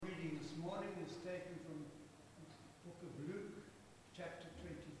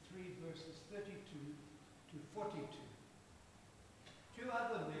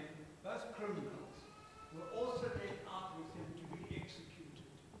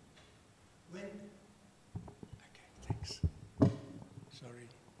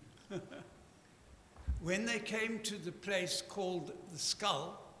When they came to the place called the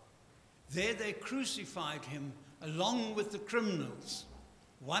Skull, there they crucified him along with the criminals,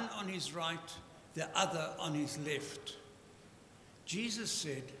 one on his right, the other on his left. Jesus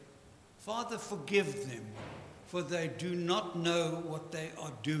said, "Father, forgive them, for they do not know what they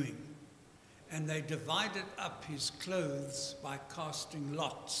are doing." And they divided up his clothes by casting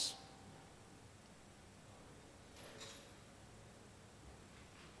lots.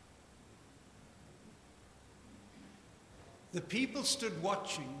 The people stood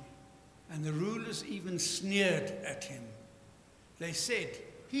watching, and the rulers even sneered at him. They said,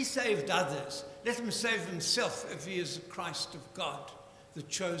 "He saved others. Let him save himself if he is the Christ of God, the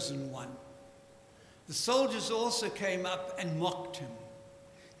chosen one." The soldiers also came up and mocked him.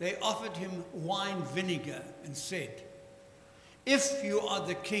 They offered him wine vinegar and said, "If you are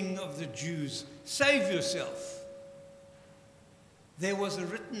the king of the Jews, save yourself." There was a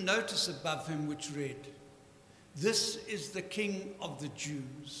written notice above him which read, "This is the King of the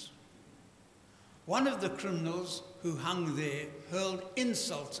Jews." One of the criminals who hung there hurled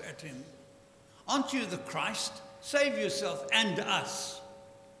insults at him. "Aren't you the Christ? Save yourself and us."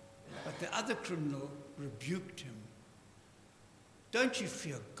 But the other criminal rebuked him. "Don't you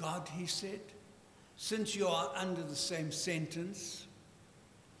fear God," he said, "since you are under the same sentence?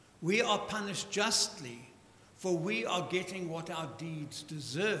 We are punished justly, for we are getting what our deeds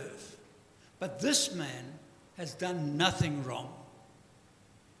deserve. But this man has done nothing wrong."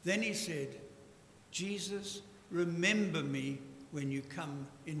 Then he said, "Jesus, remember me when you come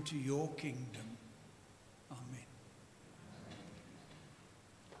into your kingdom." Amen.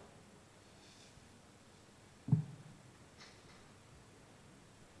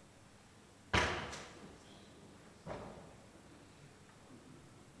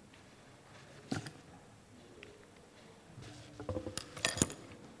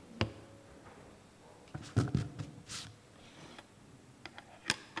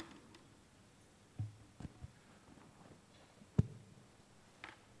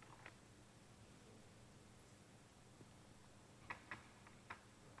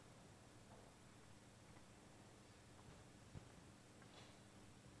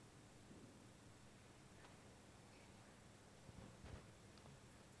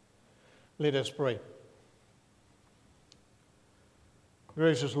 Let us pray.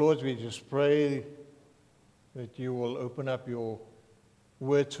 Gracious Lord, we just pray that you will open up your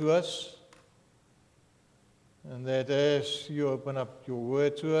word to us, and that as you open up your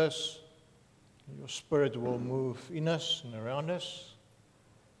word to us, your Spirit will move in us and around us,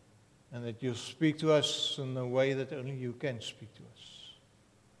 and that you'll speak to us in the way that only you can speak to us.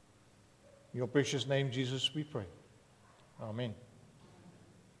 In your precious name, Jesus, we pray. Amen.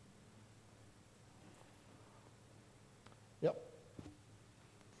 Yep.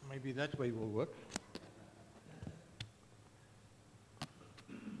 Maybe that way will work.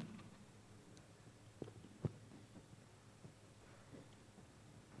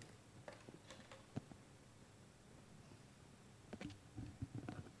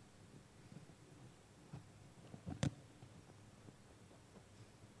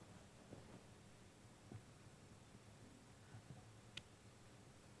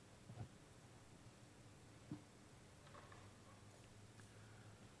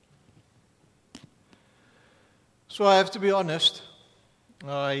 So I have to be honest,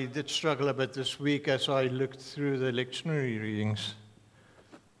 I did struggle a bit this week as I looked through the lectionary readings.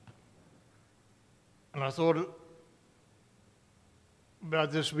 And I thought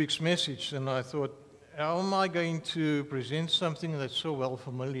about this week's message, and I thought, how am I going to present something that's so well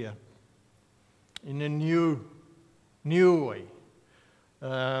familiar in a new way,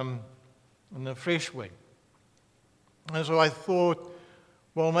 in a fresh way? And so I thought,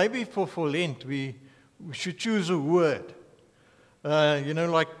 well, maybe for Lent we should choose a word,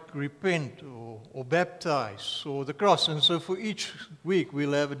 like repent or baptize or the cross. And so for each week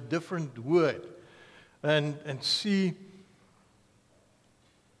we'll have a different word and see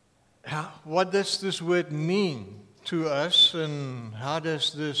what does this word mean to us, and how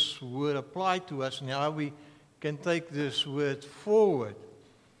does this word apply to us, and how we can take this word forward.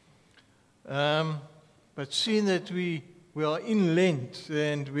 But seeing that we are in Lent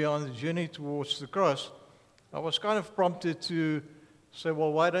and we are on the journey towards the cross, I was kind of prompted to say,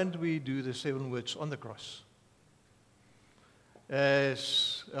 well, why don't we do the 7 words on the cross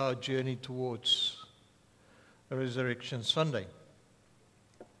as our journey towards Resurrection Sunday?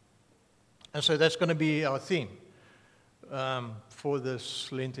 And so that's going to be our theme for this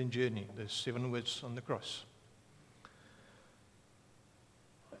Lenten journey, the 7 words on the cross.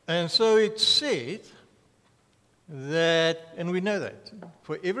 And so it said, that, and we know that,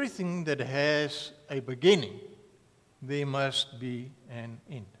 for everything that has a beginning, there must be an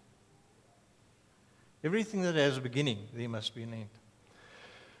end. Everything that has a beginning, there must be an end.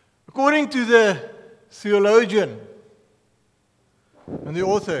 According to the theologian and the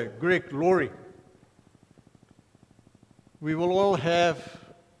author, Greg Laurie, we will all have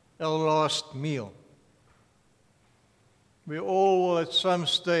our last meal. We all will at some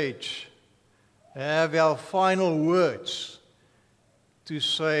stage have our final words to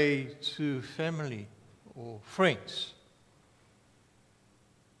say to family or friends.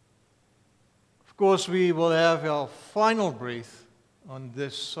 Of course, we will have our final breath on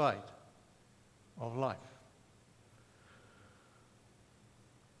this side of life.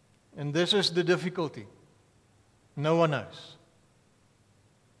 And this is the difficulty. No one knows.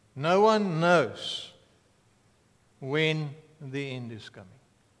 No one knows when the end is coming.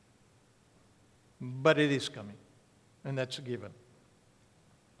 But it is coming, and that's a given.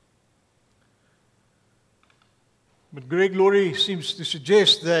 But Greg Laurie seems to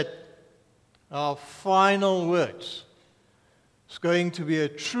suggest that our final words is going to be a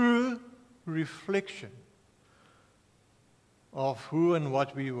true reflection of who and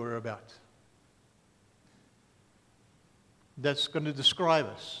what we were about. That's going to describe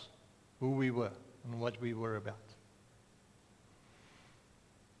us, who we were and what we were about.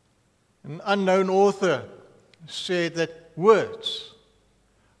 An unknown author said that words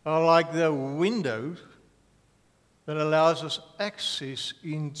are like the window that allows us access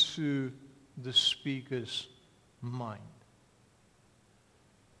into the speaker's mind.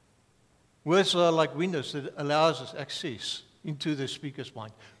 Words are like windows that allows us access into the speaker's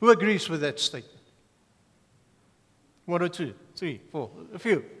mind. Who agrees with that statement? One or two, three, four, a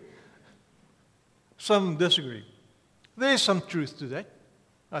few. Some disagree. There's some truth to that.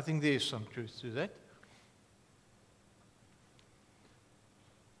 I think there is some truth to that.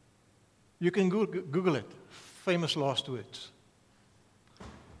 You can Google it. Famous last words.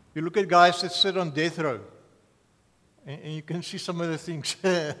 You look at guys that sit on death row, and you can see some of the things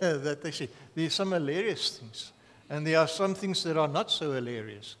that they say. There's some hilarious things, and there are some things that are not so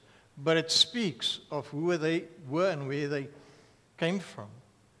hilarious. But it speaks of who they were and where they came from.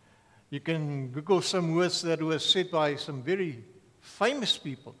 You can Google some words that were said by some very famous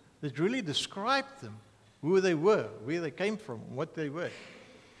people that really described them, who they were, where they came from, what they were.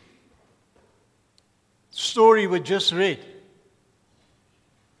 The story we just read.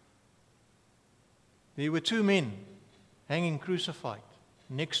 There were two men hanging crucified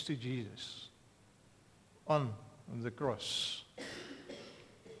next to Jesus on the cross.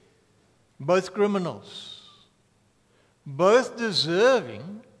 Both criminals, both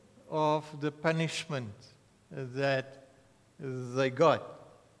deserving of the punishment that they got.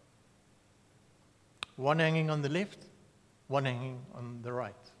 One hanging on the left, one hanging on the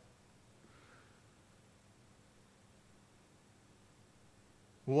right.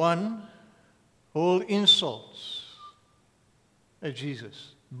 One hurled insults at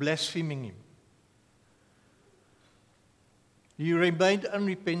Jesus, blaspheming him. He remained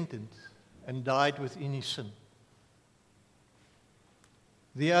unrepentant and died within his sin.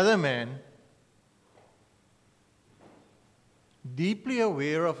 The other man, deeply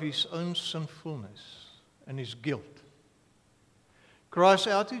aware of his own sinfulness and his guilt, cries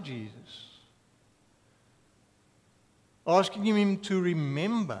out to Jesus, asking him to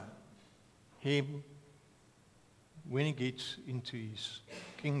remember him when he gets into his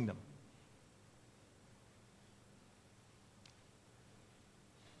kingdom.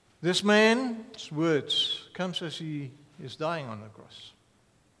 This man's words comes as he is dying on the cross.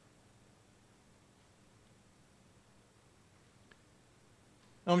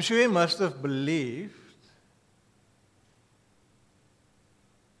 I'm sure he must have believed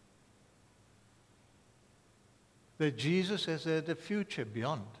that Jesus has had a future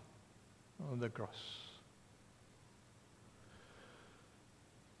beyond the cross.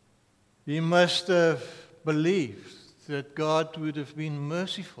 He must have believed that God would have been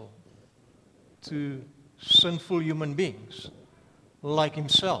merciful to sinful human beings like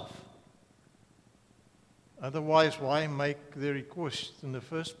himself. Otherwise, why make the request in the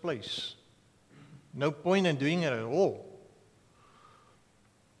first place? No point in doing it at all.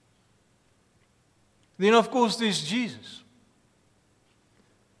 Then, of course, there's Jesus.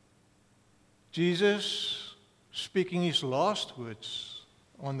 Jesus speaking his last words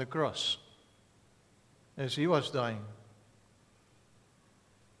on the cross as he was dying.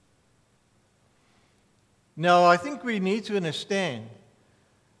 Now, I think we need to understand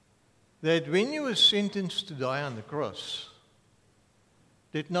that when he was sentenced to die on the cross,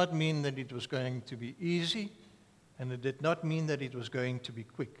 did not mean that it was going to be easy. And it did not mean that it was going to be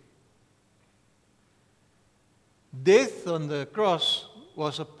quick. Death on the cross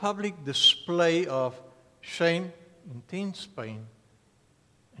was a public display of shame, intense pain,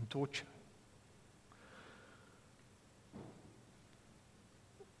 and torture.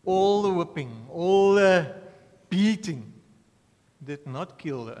 All the whipping, all the beating did not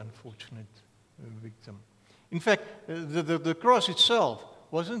kill the unfortunate victim. In fact, the cross itself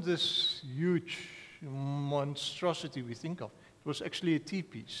wasn't this huge monstrosity we think of. It was actually a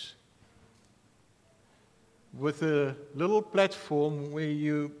T-piece with a little platform where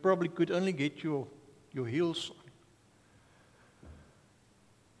you probably could only get your heels on.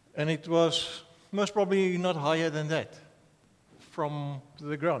 And it was most probably not higher than that from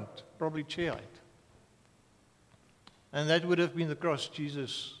the ground, probably chair height. And that would have been the cross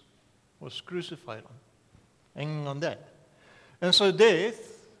Jesus was crucified on, hanging on that. And so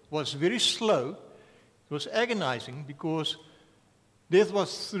death was very slow. It was agonizing because death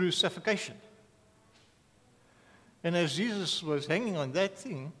was through suffocation. And as Jesus was hanging on that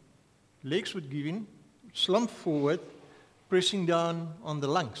thing, legs would give in, slump forward, pressing down on the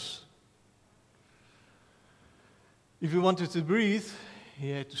lungs. If he wanted to breathe,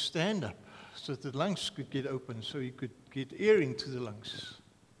 he had to stand up so that the lungs could get open, so he could get air into the lungs,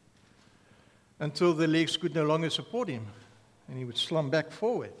 until the legs could no longer support him, and he would slump back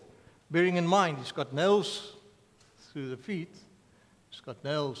forward. Bearing in mind, he's got nails through the feet, he's got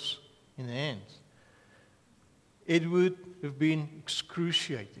nails in the hands. It would have been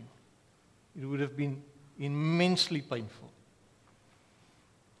excruciating. It would have been immensely painful.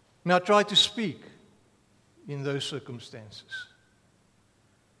 Now try to speak in those circumstances.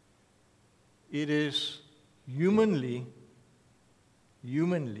 It is humanly,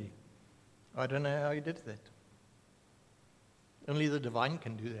 I don't know how he did that. Only the divine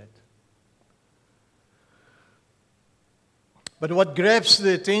can do that. But what grabs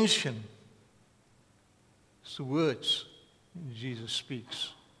the attention is the words Jesus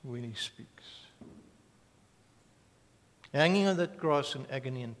speaks when he speaks. Hanging on that cross in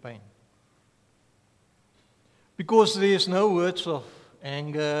agony and pain. Because there is no words of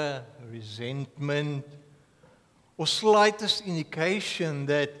anger, resentment, or slightest indication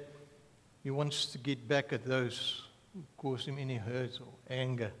that he wants to get back at those who caused him any hurt or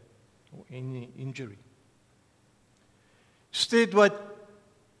anger or any injury. Instead, what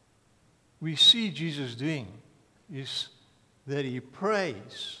we see Jesus doing is that he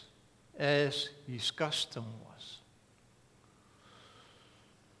prays as his custom was.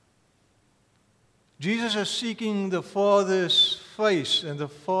 Jesus is seeking the Father's face and the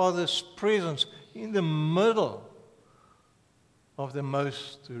Father's presence in the middle of the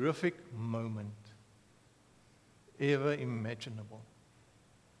most horrific moment ever imaginable.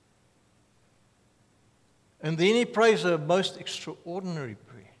 And then he prays a most extraordinary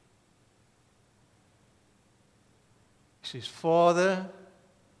prayer. He says, Father,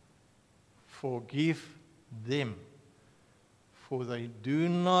 forgive them, for they do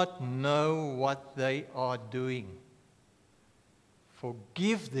not know what they are doing.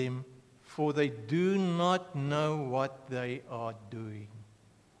 Forgive them, for they do not know what they are doing.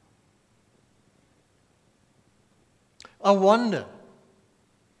 I wonder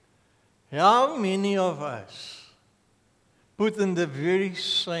how many of us, put in the very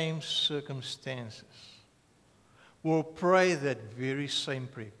same circumstances, will pray that very same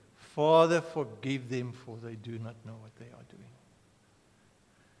prayer. Father, forgive them, for they do not know what they are doing.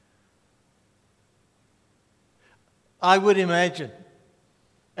 I would imagine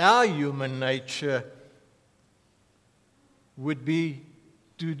our human nature would be,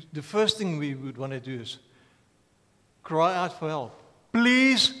 the first thing we would want to do is cry out for help.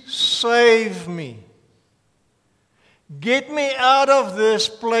 Please save me. Get me out of this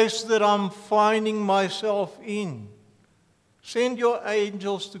place that I'm finding myself in. Send your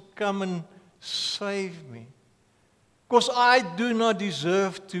angels to come and save me. Because I do not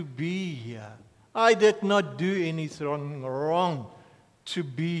deserve to be here. I did not do anything wrong to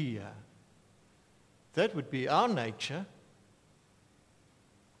be here. That would be our nature.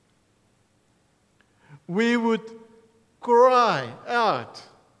 We would cry out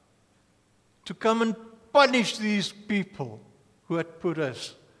to come and punish these people who had put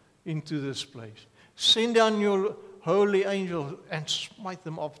us into this place. Send down your holy angels and smite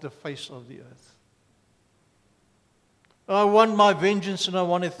them off the face of the earth. I want my vengeance and I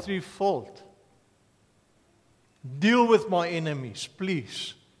want it threefold. Deal with my enemies,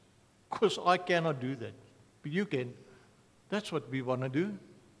 please. Because I cannot do that. But you can. That's what we want to do.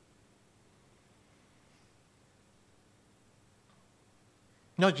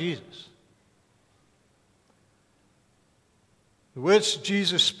 Not Jesus. The words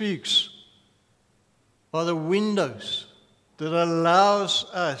Jesus speaks are the windows that allows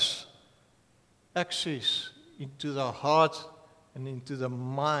us access into the heart and into the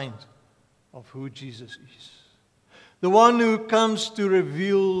mind of who Jesus is. The one who comes to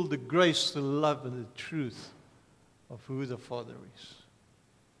reveal the grace, the love, and the truth of who the Father is.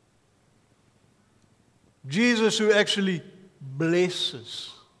 Jesus who actually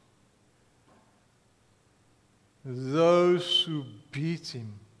blesses those who beat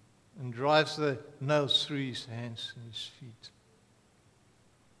him and drives the nails through his hands and his feet.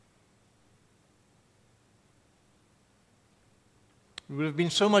 It would have been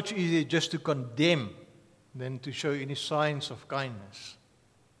so much easier just to condemn than to show any signs of kindness.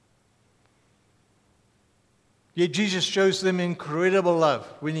 Yet Jesus shows them incredible love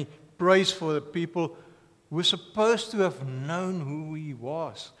when he prays for the people who were supposed to have known who he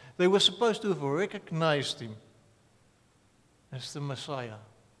was. They were supposed to have recognized him as the Messiah,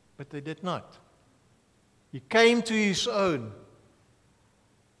 but they did not. He came to his own,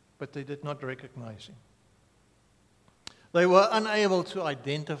 but they did not recognize him. They were unable to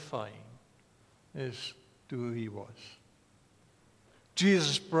identify him as to who he was.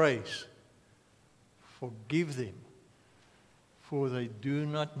 Jesus prays, forgive them, for they do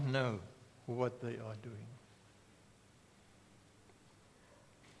not know what they are doing.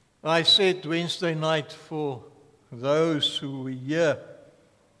 I said Wednesday night for those who were here,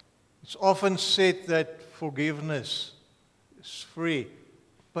 it's often said that forgiveness is free,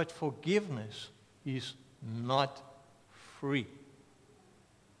 but forgiveness is not free.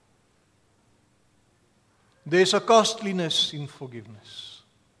 There's a costliness in forgiveness.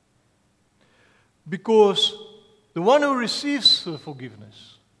 Because the one who receives the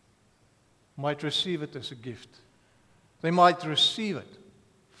forgiveness might receive it as a gift. They might receive it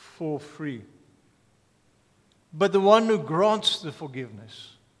for free. But the one who grants the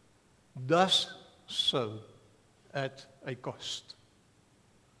forgiveness does so at a cost.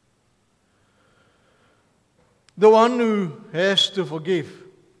 The one who has to forgive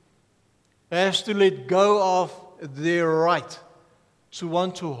has to let go of their right to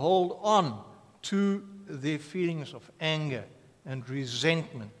want to hold on to their feelings of anger and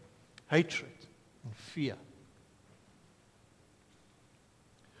resentment, hatred and fear.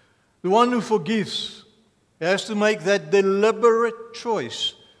 The one who forgives has to make that deliberate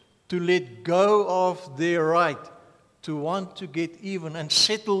choice to let go of their right to want to get even and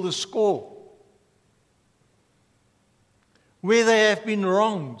settle the score. Where they have been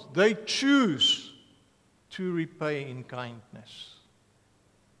wronged, they choose to repay in kindness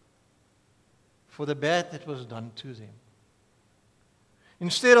for the bad that was done to them.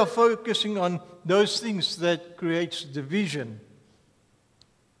 Instead of focusing on those things that creates division,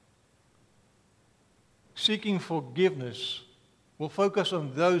 seeking forgiveness will focus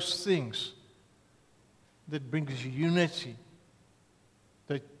on those things that brings unity,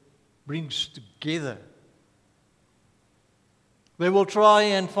 that brings together. They will try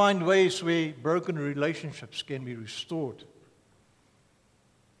and find ways where broken relationships can be restored.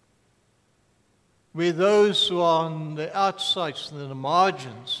 Where those who are on the outsides and the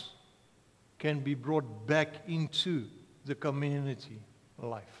margins can be brought back into the community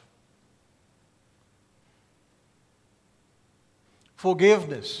life.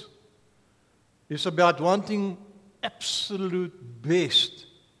 Forgiveness is about wanting absolute best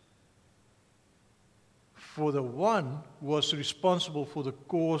for the one who was responsible for the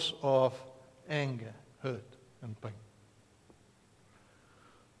cause of anger, hurt, and pain.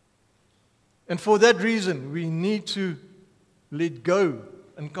 And for that reason, we need to let go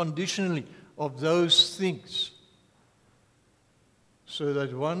unconditionally of those things so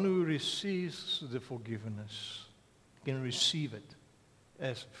that one who receives the forgiveness can receive it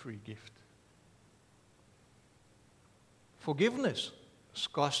as a free gift. Forgiveness is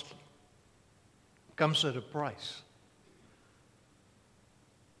costly. It comes at a price.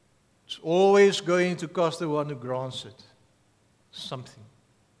 It's always going to cost the one who grants it something.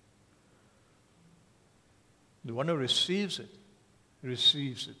 The one who receives it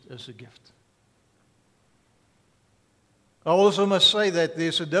as a gift. I also must say that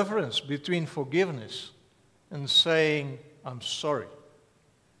there's a difference between forgiveness and saying, I'm sorry.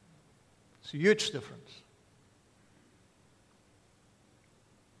 It's a huge difference.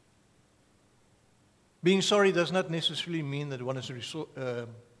 Being sorry does not necessarily mean that one is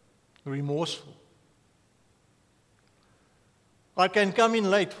remorseful. I can come in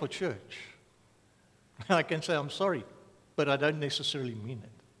late for church. I can say, I'm sorry, but I don't necessarily mean it.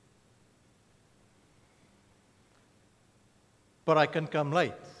 But I can come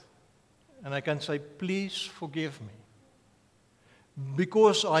late, and I can say, please forgive me.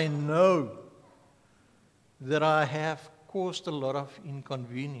 because I know that I have caused a lot of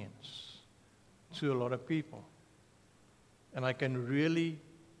inconvenience to a lot of people. And I can really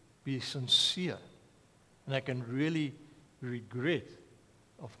be sincere, and I can really regret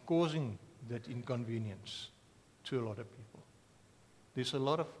of causing that inconvenience to a lot of people. There's a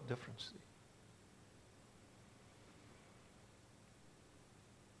lot of difference there.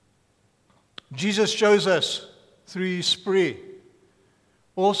 Jesus shows us through his prayer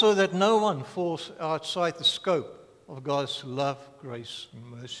also that no one falls outside the scope of God's love, grace,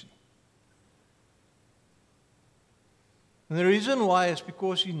 and mercy. And the reason why is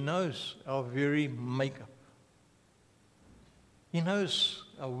because he knows our very makeup. He knows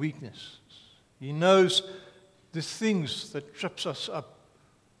our weaknesses. He knows the things that trips us up,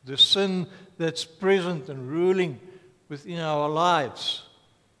 the sin that's present and ruling within our lives.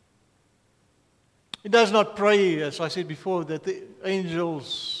 He does not pray, as I said before, that the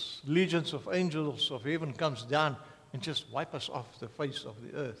angels, legions of angels of heaven comes down and just wipe us off the face of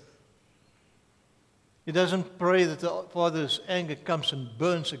the earth. He doesn't pray that the Father's anger comes and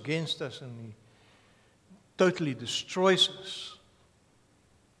burns against us and he totally destroys us.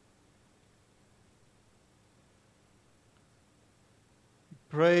 He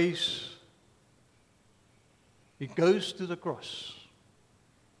prays. He goes to the cross.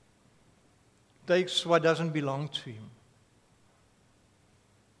 Takes what doesn't belong to him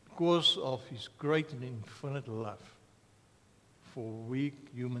because of his great and infinite love for weak,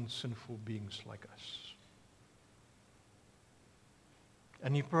 human, sinful beings like us.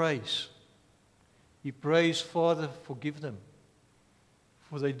 And he prays. He prays, Father, forgive them,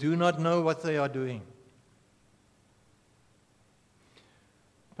 for they do not know what they are doing.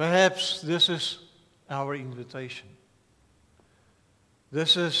 Perhaps this is our invitation.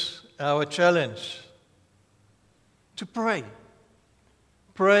 This is our challenge to pray.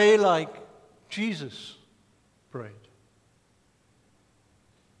 Pray like Jesus prayed.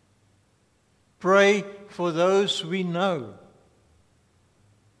 Pray for those we know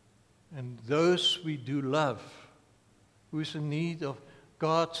and those we do love, who is in need of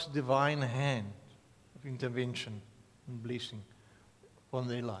God's divine hand of intervention and blessing upon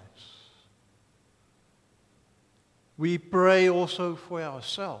their lives. We pray also for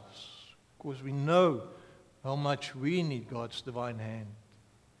ourselves, because we know how much we need God's divine hand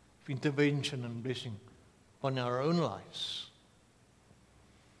of intervention and blessing on our own lives.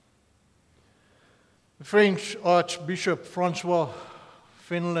 The French Archbishop Francois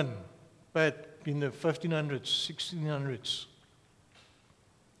Fenelon, back in the 1500s, 1600s,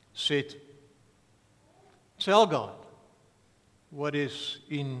 said, "Tell God what is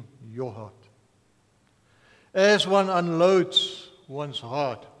in your heart. As one unloads one's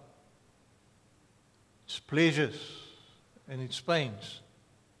heart, its pleasures and its pains,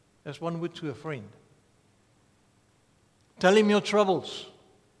 as one would to a friend. Tell him your troubles,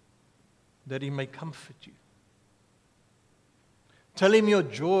 that he may comfort you. Tell him your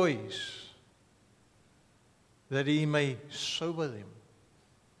joys, that he may sober them.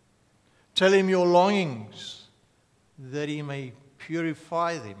 Tell him your longings, that he may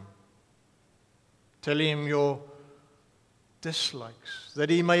purify them. Tell him your dislikes, that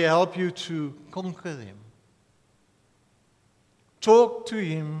he may help you to conquer them. Talk to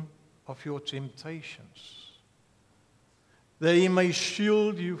him of your temptations, that he may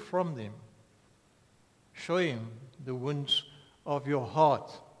shield you from them. Show him the wounds of your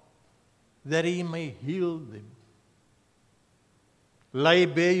heart, that he may heal them. Lay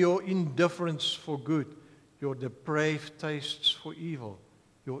bare your indifference for good, your depraved tastes for evil,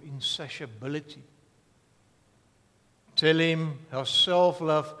 your insatiability. Tell him how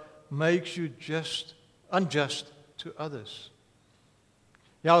self-love makes you unjust to others.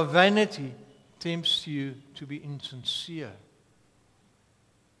 How vanity tempts you to be insincere.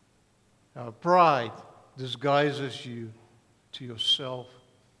 How pride disguises you to yourself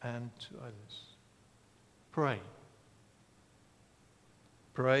and to others. Pray.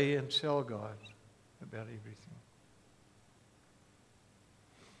 Pray and tell God about everything.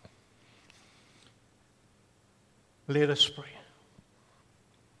 Let us pray.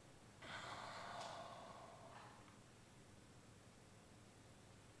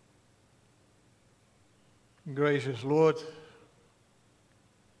 Gracious Lord,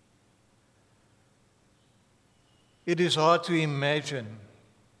 it is hard to imagine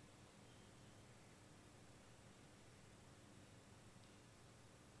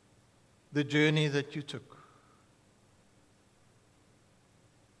the journey that you took,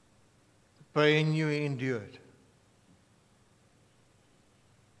 the pain you endured,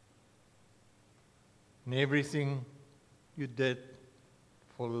 and everything you did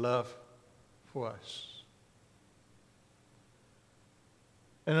for love for us.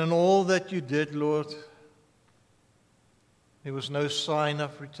 And in all that you did, Lord, there was no sign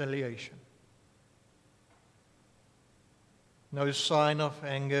of retaliation, no sign of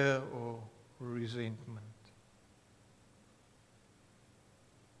anger or resentment.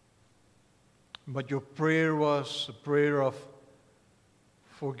 But your prayer was a prayer of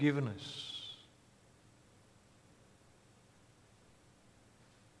forgiveness,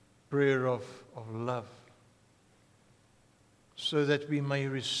 prayer of love, so that we may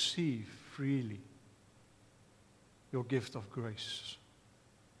receive freely your gift of grace.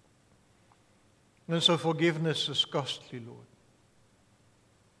 And so forgiveness is costly, Lord.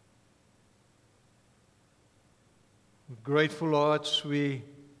 With grateful hearts we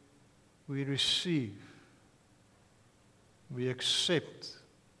receive, we accept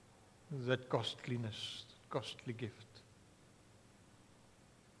that costly gift.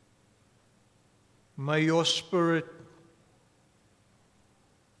 May your Spirit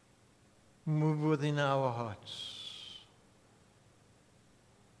move within our hearts.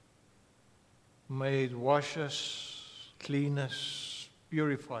 May it wash us, clean us,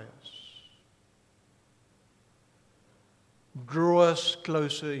 purify us. Draw us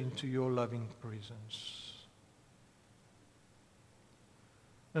closer into your loving presence.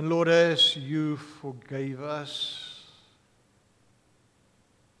 And Lord, as you forgave us,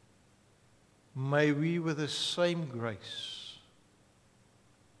 may we with the same grace,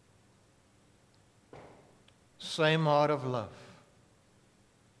 same heart of love,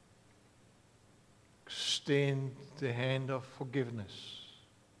 extend the hand of forgiveness,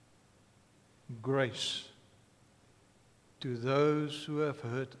 grace, to those who have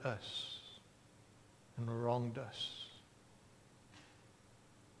hurt us and wronged us.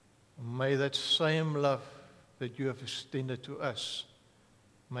 May that same love that you have extended to us,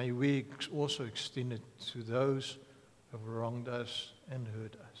 may we also extend it to those who have wronged us and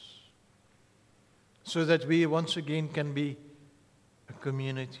hurt us, so that we once again can be a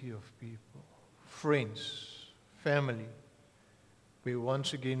community of people, friends, family, where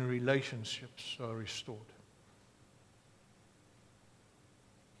once again relationships are restored.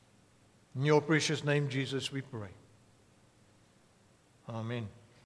 In your precious name, Jesus, we pray. Amen.